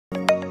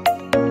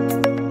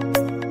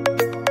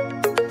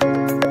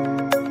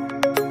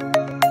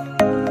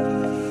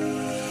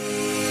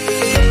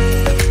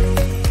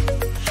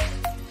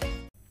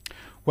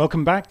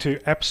Welcome back to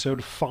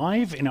episode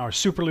 5 in our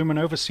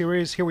SuperLuminova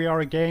series. Here we are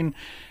again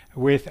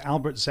with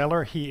Albert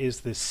Zeller. He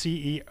is the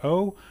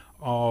CEO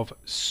of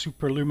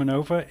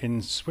SuperLuminova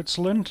in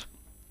Switzerland.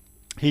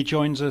 He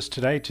joins us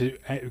today to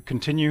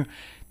continue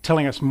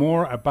telling us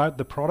more about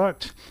the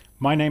product.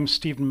 My name's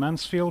Steve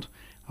Mansfield.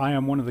 I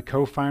am one of the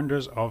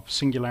co-founders of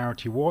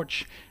SNGLRTY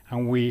Watch,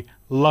 and we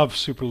love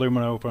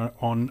SuperLuminova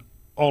on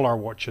all our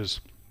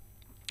watches.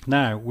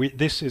 Now,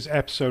 this is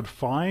episode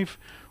 5.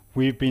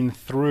 We've been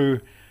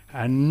through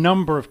a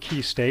number of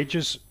key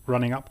stages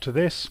running up to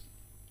this.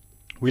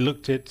 We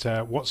looked at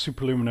what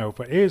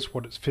SuperLuminova is,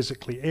 what it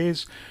physically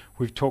is.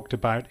 We've talked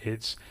about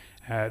its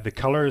the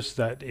colors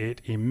that it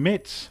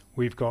emits.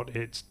 We've got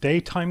its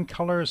daytime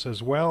colors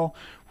as well.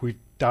 We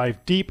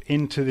dove deep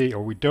into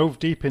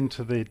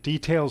the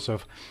details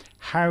of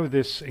how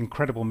this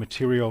incredible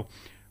material,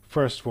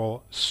 first of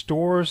all,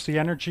 stores the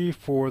energy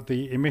for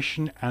the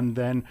emission and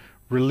then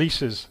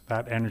releases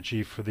that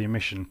energy for the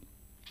emission.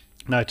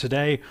 Now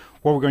today,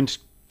 what we're going to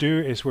do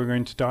is we're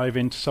going to dive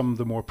into some of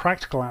the more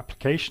practical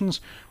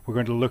applications. We're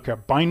going to look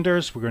at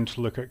binders, we're going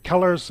to look at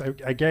colors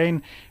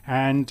again,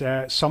 and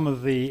some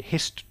of the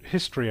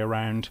history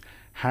around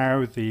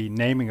how the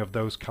naming of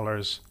those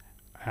colors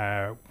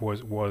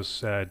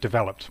was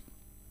developed.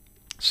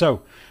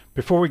 So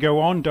before we go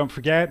on, don't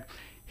forget,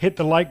 hit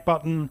the like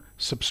button,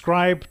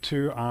 subscribe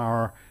to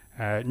our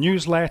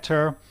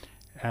newsletter.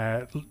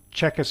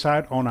 Check us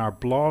out on our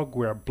blog.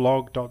 We're at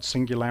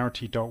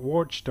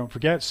blog.singularity.watch. Don't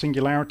forget,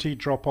 Singularity,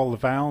 drop all the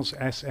vowels,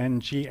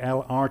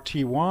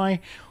 SNGLRTY,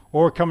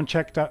 or come and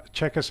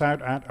check us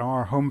out at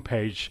our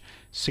homepage,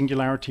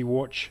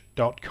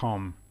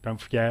 singularitywatch.com.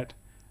 Don't forget,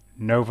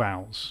 no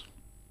vowels.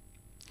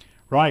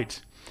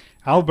 Right,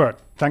 Albert,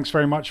 thanks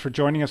very much for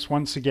joining us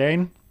once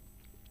again.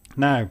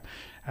 Now,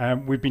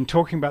 we've been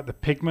talking about the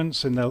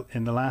pigments in our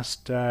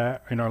last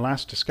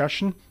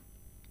discussion.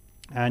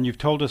 And you've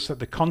told us that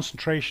the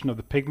concentration of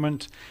the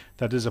pigment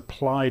that is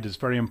applied is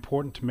very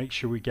important to make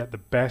sure we get the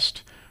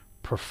best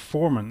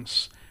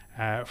performance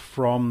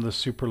from the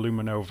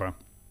SuperLuminova.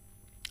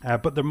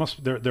 But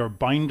there are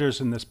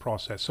binders in this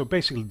process. So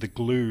basically the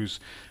glues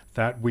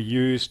that we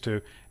use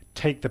to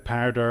take the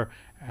powder,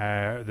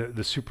 the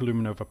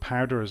SuperLuminova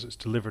powder as it's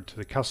delivered to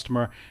the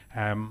customer.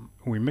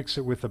 We mix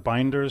it with the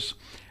binders.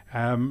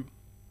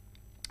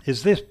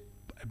 Is this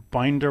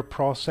binding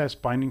process,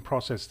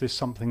 this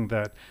something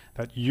that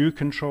you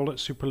control at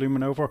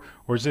SuperLuminova,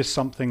 or is this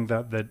something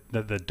that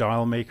the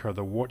dial maker,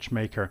 the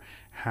watchmaker,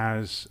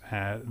 has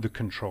the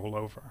control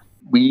over?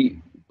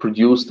 We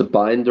produce the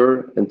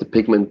binder and the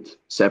pigment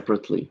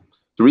separately.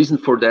 The reason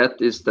for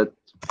that is that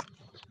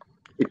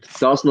it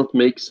does not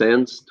make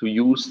sense to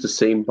use the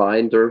same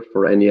binder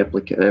for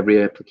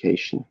every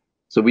application.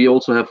 So we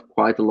also have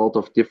quite a lot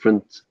of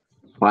different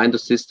binder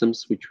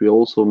systems, which we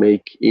also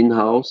make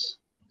in-house.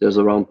 There's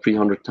around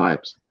 300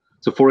 types.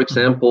 So for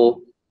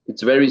example,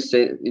 it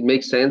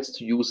makes sense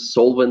to use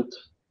solvent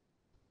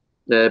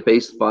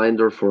based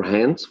binder for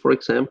hands, for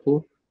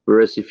example.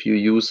 Whereas if you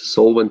use a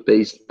solvent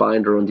based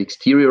binder on the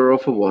exterior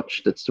of a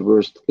watch, that's the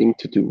worst thing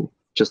to do.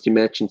 Just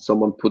imagine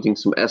someone putting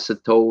some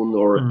acetone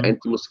or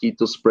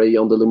anti-mosquito spray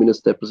on the luminous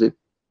deposit.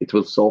 It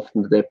will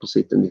soften the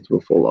deposit and it will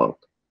fall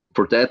out.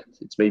 For that,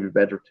 it's maybe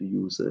better to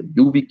use a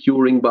UV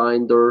curing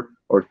binder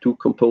or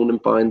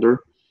two-component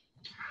binder.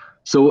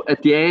 So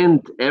at the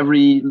end,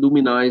 every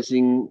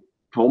luminizing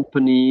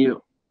company,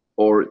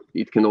 or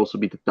it can also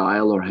be the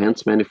dial or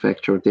hands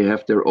manufacturer, they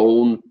have their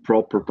own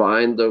proper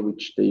binder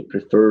which they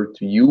prefer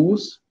to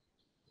use.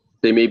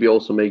 They maybe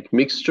also make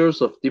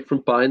mixtures of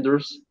different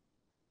binders,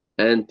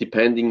 and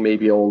depending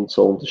maybe on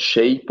the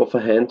shape of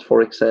a hand,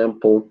 for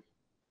example,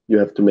 you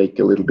have to make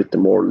a little bit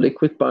more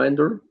liquid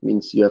binder.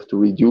 Means you have to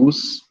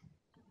reduce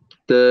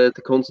the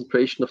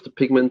concentration of the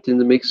pigment in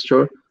the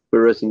mixture,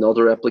 whereas in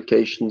other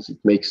applications it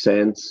makes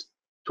sense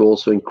to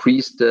also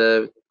increase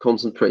the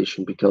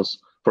concentration, because,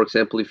 for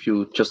example, if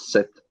you just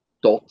set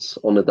dots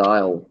on a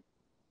dial,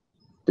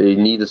 they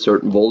need a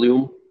certain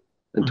volume,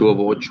 and to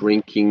avoid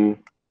shrinking,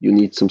 you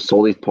need some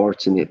solid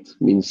parts in it.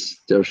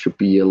 Means there should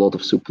be a lot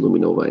of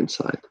SuperLuminova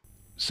inside.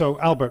 So,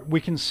 Albert,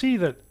 we can see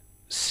that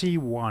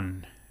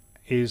C1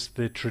 is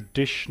the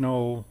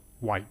traditional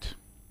white.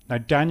 Now,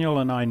 Daniel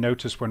and I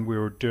noticed when we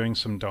were doing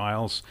some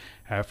dials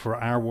for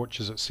our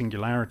watches at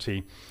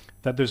Singularity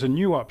that there's a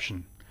new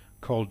option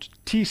called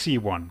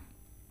TC1.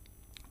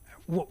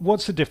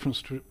 What's the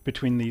difference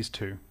between these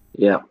two?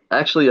 Yeah,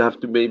 actually I have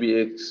to maybe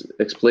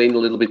explain a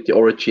little bit the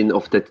origin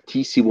of that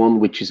TC1,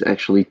 which is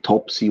actually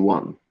top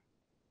C1.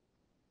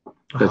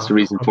 That's the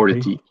reason for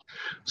the T.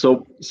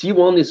 So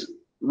C1 is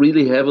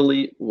really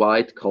heavily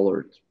white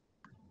colored,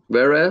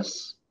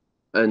 whereas,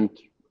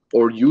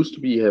 or used to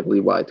be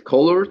heavily white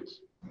colored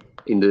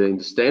in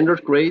the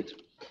standard grade.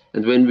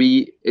 And when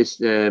we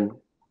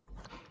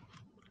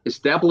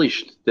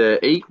established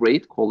the A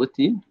grade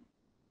quality,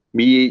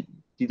 we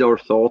did our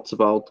thoughts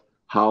about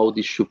how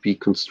this should be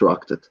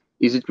constructed.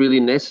 Is it really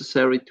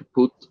necessary to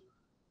put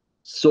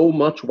so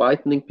much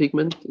whitening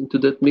pigment into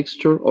that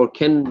mixture, or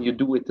can you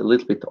do it a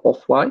little bit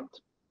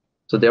off-white?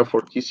 So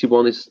therefore,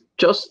 TC1 is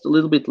just a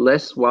little bit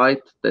less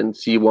white than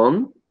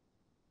C1,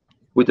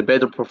 with a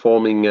better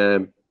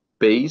performing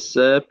base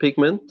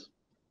pigment.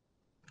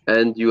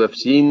 And you have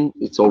seen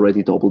it's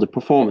already double the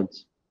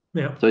performance.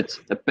 Yeah. So it's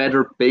a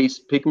better base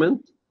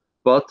pigment,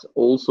 but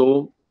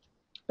also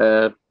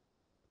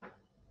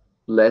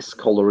less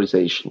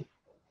colorization.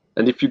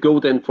 And if you go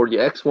then for the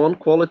X1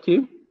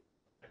 quality,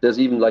 there's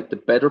even like the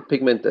better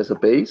pigment as a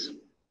base.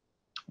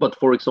 But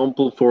for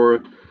example,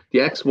 for the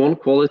X1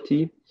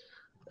 quality,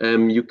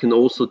 you can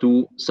also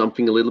do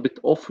something a little bit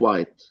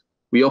off-white.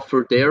 We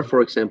offer there,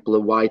 for example, a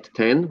white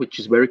 10, which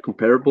is very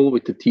comparable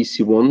with the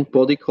TC1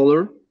 body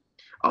color,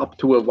 up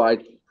to a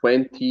white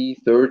 20,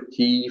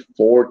 30,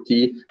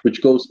 40,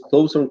 which goes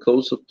closer and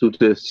closer to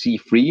the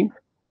C3.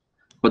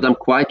 But I'm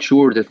quite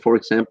sure that, for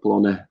example,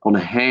 on a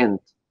hand,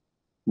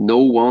 no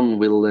one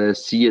will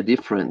see a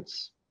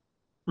difference.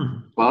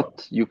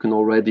 But you can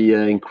already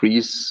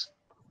increase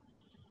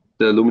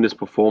the luminous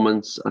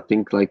performance, I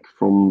think, like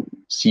from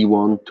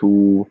C1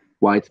 to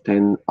white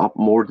 10 up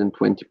more than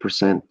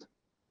 20%.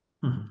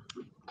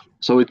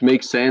 So it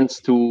makes sense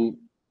to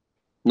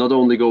not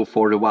only go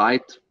for the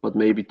white, but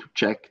maybe to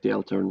check the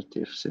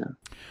alternatives. Yeah.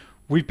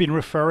 We've been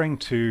referring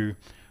to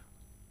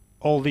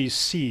all these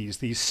C's,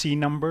 these C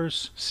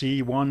numbers,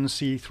 C1,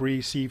 C3,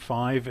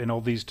 C5, in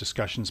all these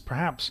discussions.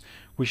 Perhaps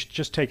we should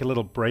just take a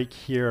little break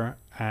here,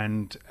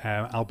 and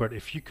Albert,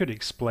 if you could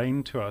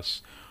explain to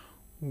us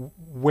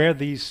where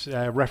these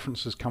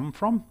references come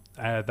from,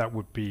 that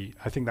would be,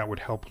 I think that would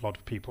help a lot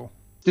of people.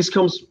 This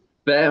comes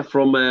back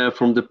from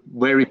the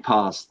very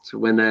past,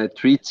 when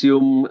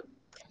tritium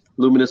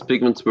luminous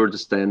pigments were the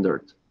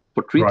standard.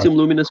 For tritium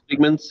luminous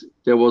pigments,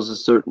 there was a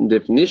certain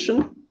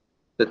definition,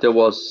 that there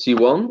was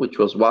C1, which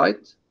was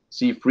white,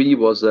 C3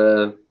 was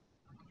the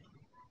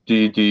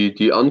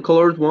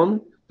uncolored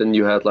one, then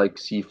you had like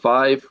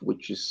C5,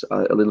 which is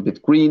a little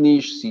bit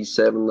greenish,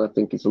 C7 I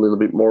think is a little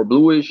bit more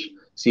bluish,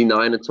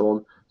 C9 and so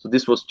on. So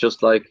this was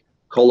just like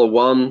color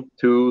 1,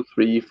 2,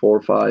 3,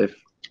 4, 5,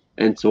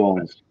 and so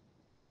on.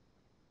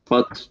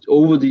 But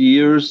over the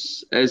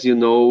years, as you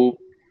know,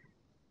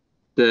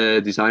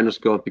 the designers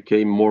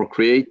became more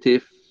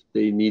creative.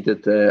 They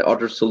needed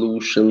other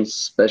solutions,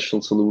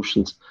 special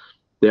solutions.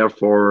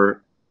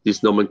 Therefore,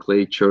 this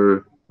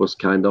nomenclature was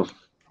kind of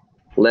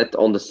let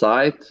on the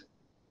side.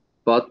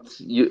 But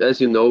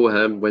as you know,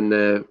 when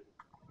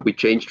we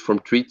changed from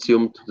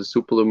tritium to the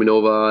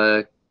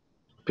SuperLuminova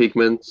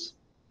pigments,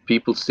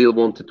 people still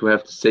wanted to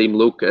have the same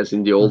look as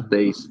in the old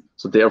days.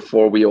 So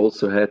therefore, we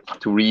also had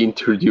to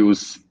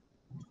reintroduce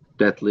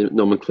that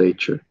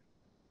nomenclature.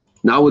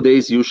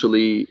 Nowadays,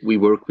 usually we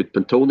work with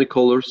Pantone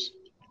colors,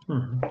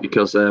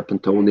 because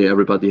Pantone,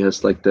 everybody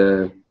has like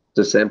the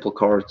sample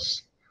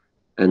cards,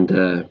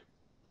 and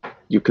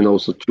you can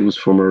also choose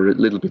from a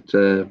little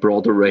bit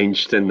broader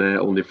range than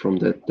only from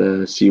that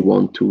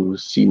C1 to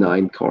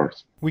C9 card.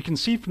 We can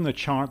see from the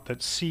chart that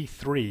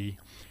C3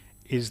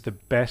 is the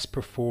best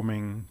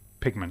performing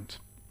pigment.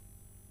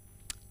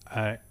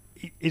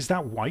 Is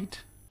that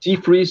white?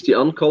 C3 is the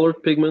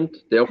uncolored pigment,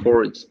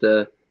 therefore it's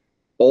the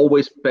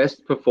always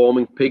best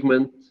performing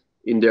pigment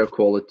in their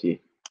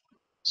quality.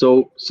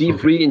 So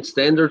C3 in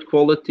standard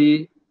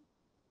quality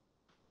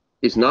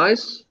is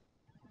nice,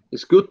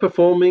 is good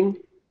performing,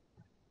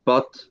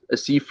 but a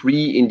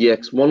C3 in the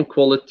X1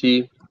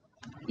 quality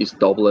is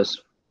double as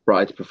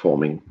bright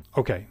performing.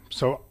 Okay,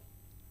 so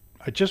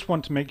I just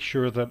want to make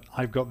sure that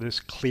I've got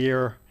this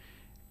clear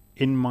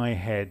in my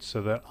head,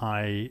 so that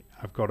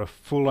I've got a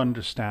full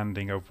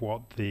understanding of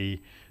what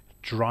the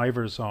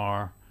drivers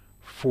are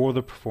for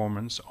the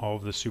performance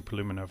of the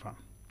SuperLuminova.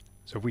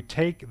 So if we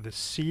take the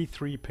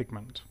C3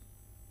 pigment,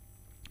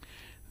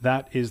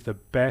 that is the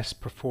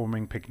best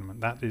performing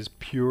pigment. That is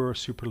pure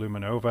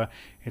SuperLuminova.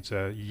 It's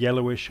a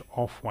yellowish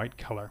off-white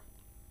color.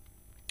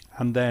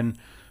 And then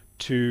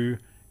to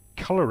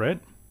color it,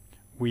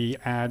 we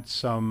add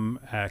some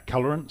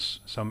colorants,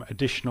 some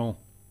additional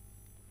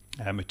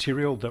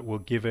material that will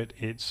give it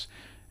its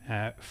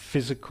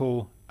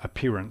physical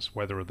appearance,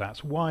 whether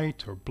that's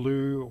white or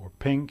blue or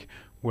pink,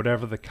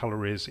 whatever the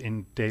color is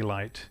in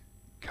daylight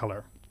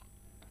color.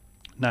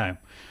 Now,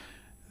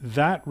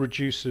 that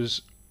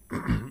reduces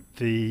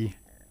the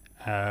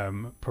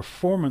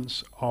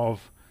performance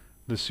of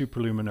the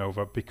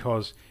SuperLuminova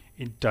because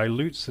it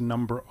dilutes the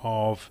number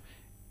of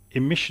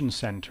emission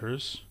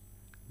centers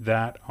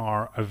that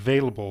are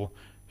available,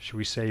 should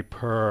we say,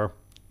 per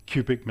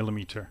cubic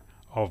millimeter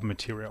of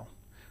material.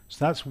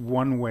 So that's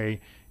one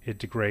way it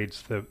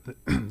degrades the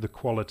the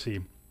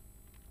quality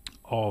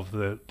of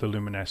the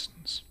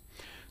luminescence.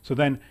 So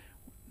then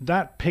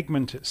that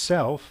pigment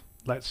itself,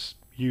 let's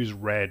use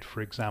red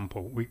for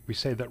example. We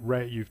say that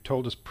red, you've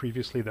told us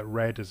previously that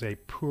red is a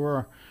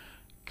poor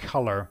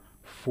color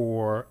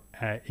for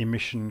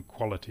emission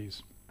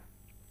qualities.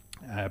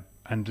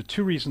 And the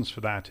two reasons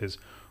for that is,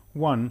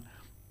 one,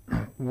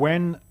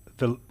 when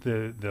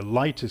the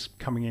light is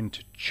coming in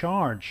to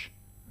charge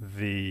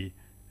the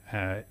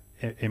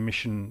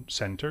emission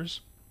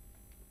centers,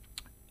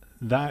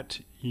 that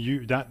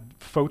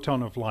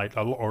photon of light,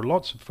 or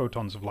lots of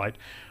photons of light,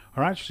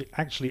 are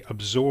actually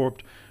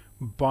absorbed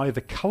by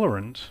the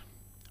colorant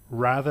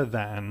rather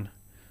than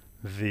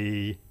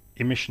the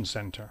emission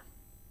center.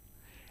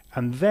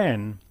 And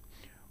then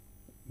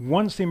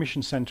once the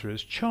emission center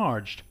is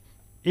charged,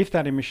 if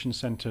that emission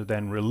center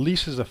then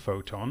releases a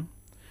photon,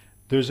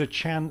 there's a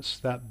chance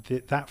that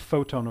that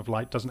photon of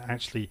light doesn't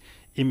actually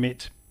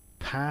emit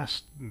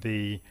past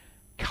the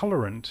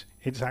colorant.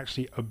 It's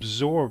actually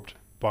absorbed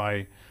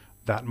by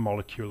that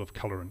molecule of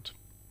colorant.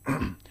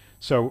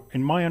 So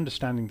in my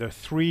understanding, there are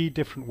three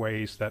different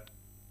ways that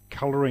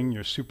coloring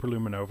your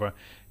superluminova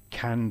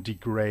can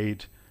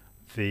degrade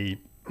the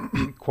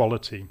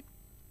quality.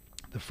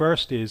 The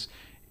first is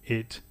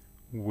it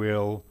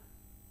will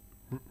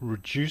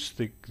reduce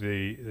the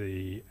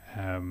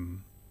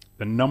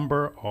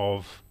number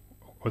of,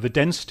 or the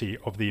density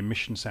of the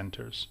emission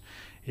centers.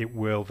 It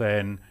will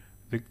then,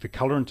 the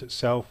colorant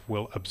itself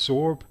will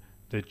absorb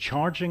the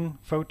charging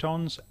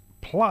photons,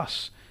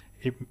 plus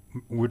it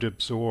would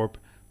absorb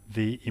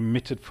the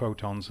emitted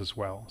photons as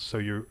well. So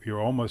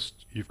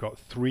you've got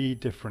three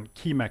different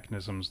key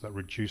mechanisms that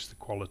reduce the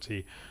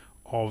quality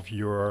of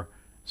your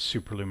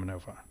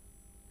superluminova.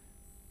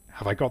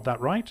 Have I got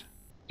that right?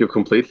 You're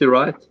completely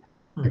right.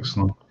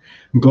 Excellent.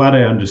 I'm glad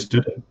I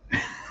understood it.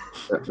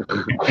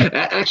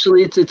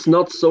 Actually, it's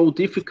not so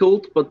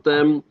difficult, but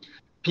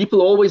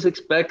people always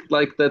expect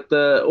like that.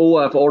 Oh,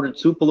 I've ordered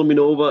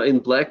superluminova in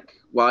black.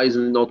 Why is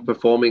it not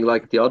performing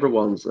like the other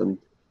ones? And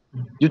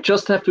you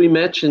just have to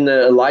imagine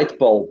a light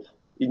bulb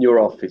in your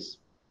office.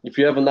 If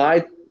you have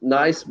a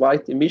nice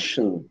white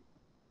emission,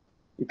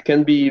 it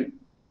can be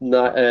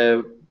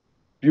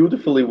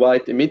beautifully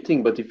white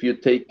emitting. But if you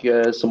take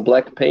some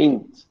black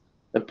paint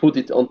and put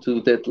it onto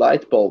that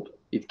light bulb,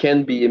 it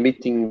can be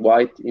emitting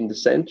white in the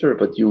center,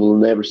 but you will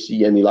never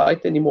see any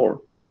light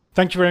anymore.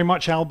 Thank you very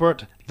much,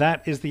 Albert.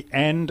 That is the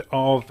end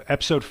of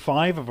episode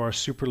 5 of our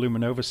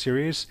Superluminova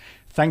series.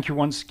 Thank you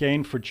once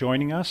again for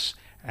joining us.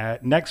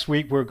 Next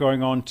week, we're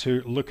going on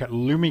to look at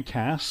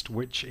Lumicast,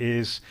 which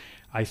is,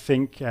 I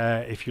think,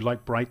 if you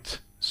like bright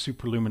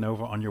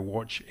superluminova on your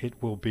watch,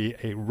 it will be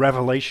a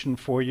revelation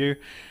for you.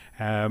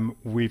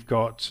 We've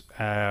got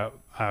a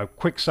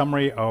quick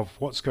summary of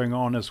what's going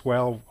on as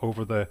well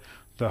over the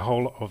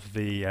whole of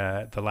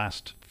the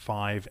last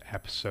 5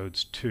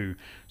 episodes too.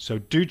 So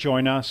do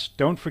join us.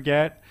 Don't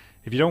forget,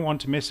 if you don't want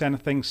to miss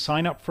anything,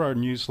 sign up for our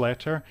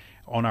newsletter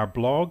on our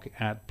blog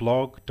at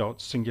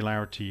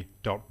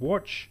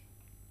blog.singularity.watch.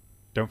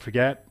 Don't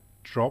forget,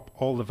 drop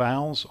all the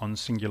vowels on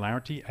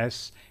Singularity,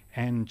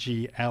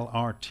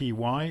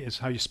 SNGLRTY is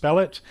how you spell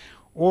it,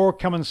 or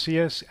come and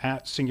see us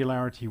at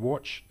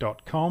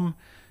SingularityWatch.com,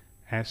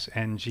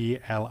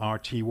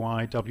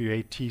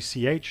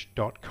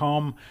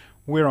 SNGLRTYWATCH.com.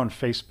 We're on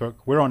Facebook,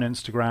 we're on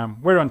Instagram,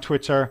 we're on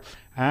Twitter,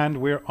 and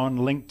we're on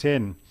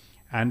LinkedIn.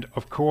 And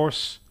of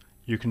course,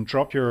 you can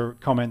drop your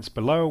comments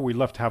below. We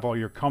love to have all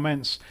your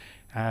comments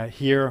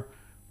here.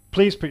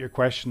 Please put your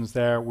questions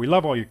there. We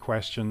love all your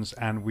questions,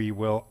 and we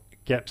will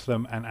get to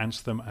them and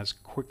answer them as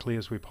quickly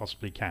as we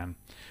possibly can.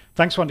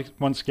 Thanks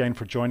once again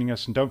for joining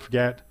us, and don't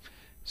forget,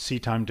 see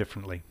time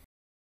differently.